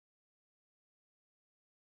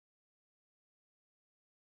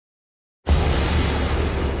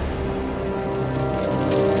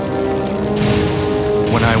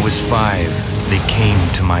was 5, they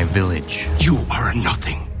came to my village. You are a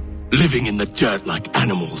nothing, living in the dirt like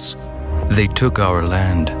animals. They took our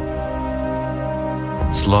land,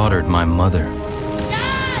 slaughtered my mother.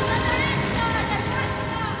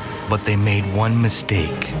 But they made one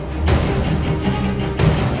mistake.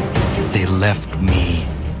 They left me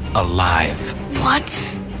alive. What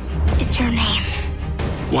is your name?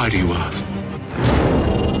 Why do you ask?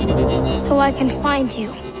 So I can find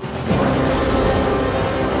you.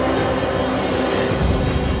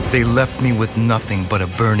 They left me with nothing but a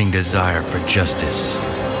burning desire for justice.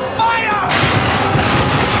 Fire!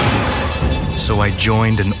 So I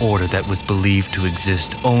joined an order that was believed to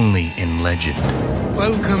exist only in legend.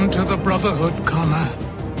 Welcome to the Brotherhood, Connor.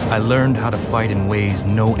 I learned how to fight in ways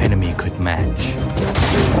no enemy could match.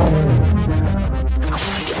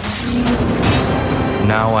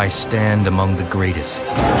 Now I stand among the greatest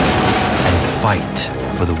and fight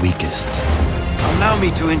for the weakest. Allow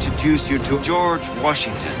me to introduce you to George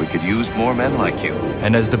Washington. We could use more men like you.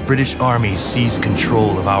 And as the British Army seized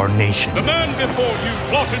control of our nation, The man before you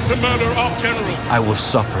plotted to murder our general. I will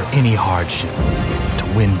suffer any hardship to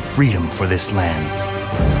win freedom for this land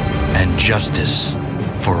and justice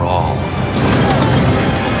for all.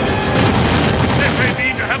 If we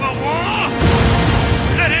need to have a war,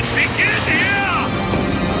 let it begin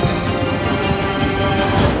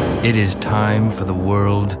here! It is time for the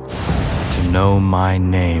world to know my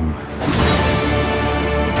name.